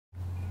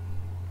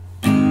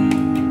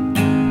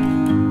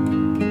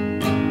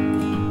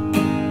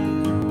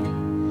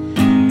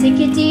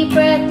deep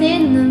breath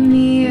in the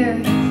mirror.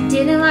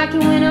 Didn't like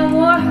it when I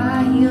wore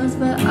high heels,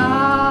 but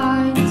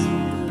I do.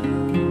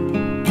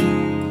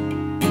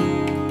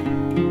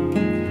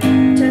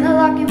 Turn the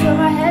lock and put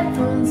my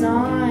headphones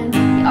on.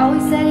 He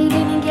always said he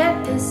didn't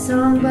get this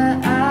song,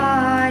 but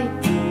I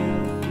do.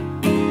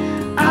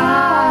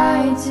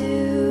 I do.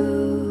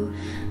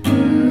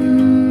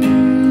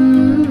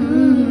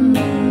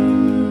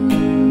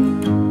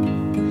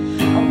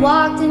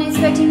 Walked in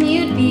expecting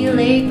you'd be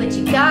late, but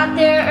you got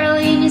there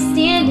early and you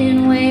stand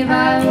and wave.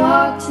 I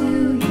walked to you.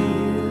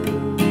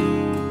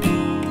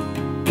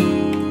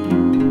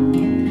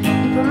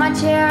 You put my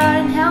chair out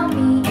and helped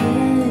me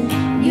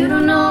in. You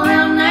don't know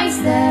how nice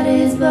that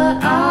is,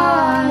 but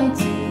I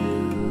do.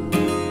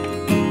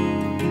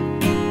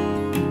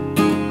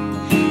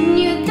 And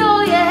you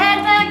throw your head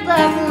back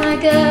laughing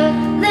like a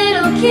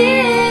little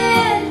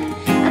kid.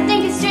 I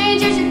think it's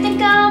strange you should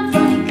think I'm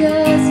funny,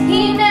 'cause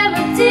he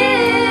never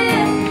did.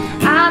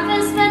 I've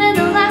been spending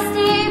the last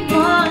 8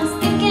 months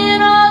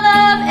thinking all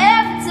love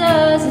ever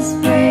does is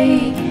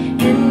break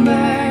and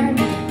burn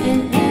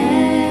and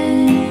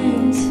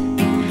end.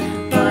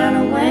 But on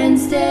a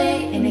Wednesday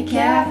in a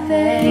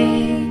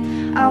cafe,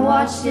 I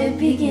watched it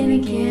begin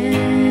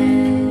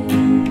again.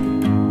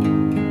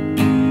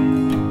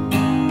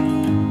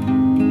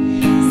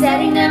 Said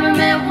he never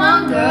met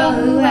one girl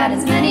who had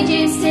as many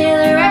James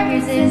Taylor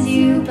records as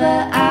you,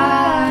 but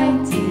I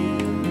do.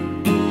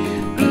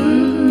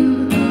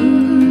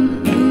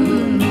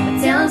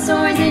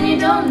 Stories and you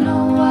don't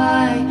know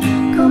why.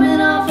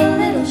 Coming off a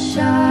little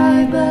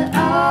shy, but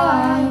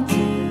I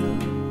do.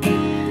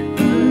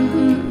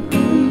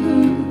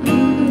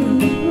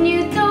 And you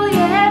throw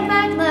your head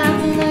back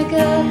laughing like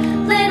a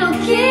little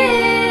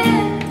kid.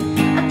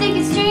 I think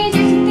it's strange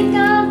that you think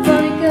I'm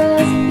funny,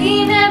 'cause he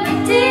never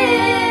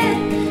did.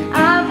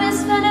 I've been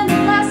spending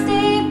the last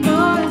 8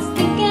 months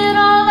thinking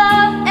all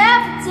love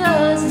ever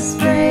does is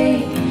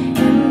break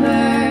and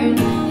burn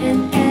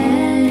and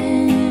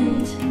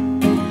end.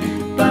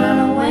 But on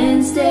a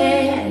Wednesday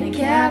at a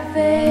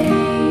cafe,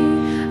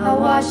 I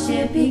watched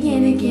it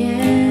begin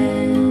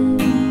again.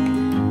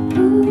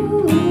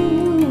 Ooh.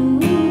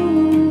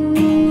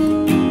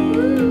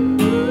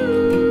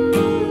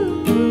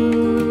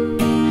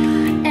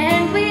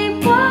 And we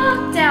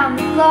walked down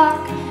the block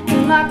to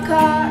my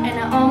car, and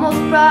I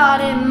almost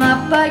brought in my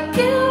bike.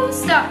 You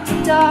stopped to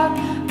talk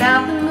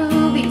about the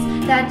movies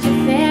that your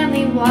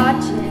family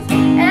watches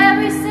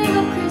every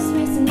single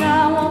Christmas, and I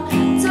won't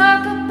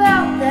talk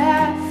about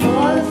that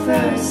for the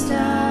first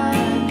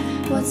time.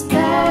 What's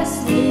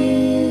past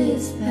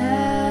is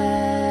past.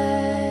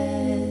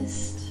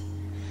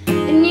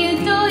 And you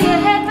throw your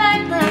head back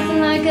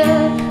laughing like a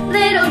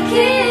little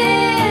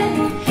kid.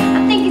 I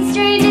think it's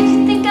strange that you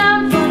think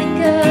I'm funny,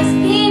 'cause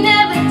he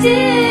never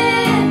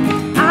did.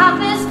 I've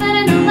been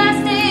spending the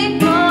last 8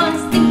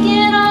 months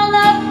thinking all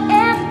love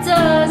ever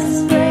does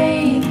is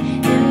break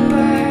and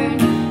burn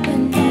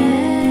and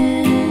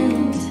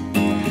end.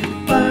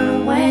 But on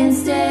a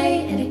Wednesday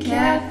in a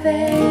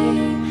cafe,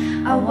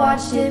 I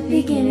watched it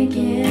begin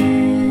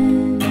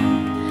again.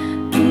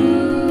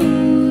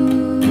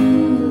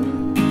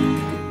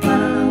 But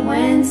on a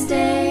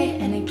Wednesday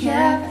in a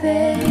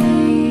cafe,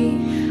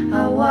 I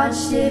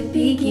watched it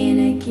begin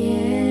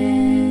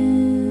again.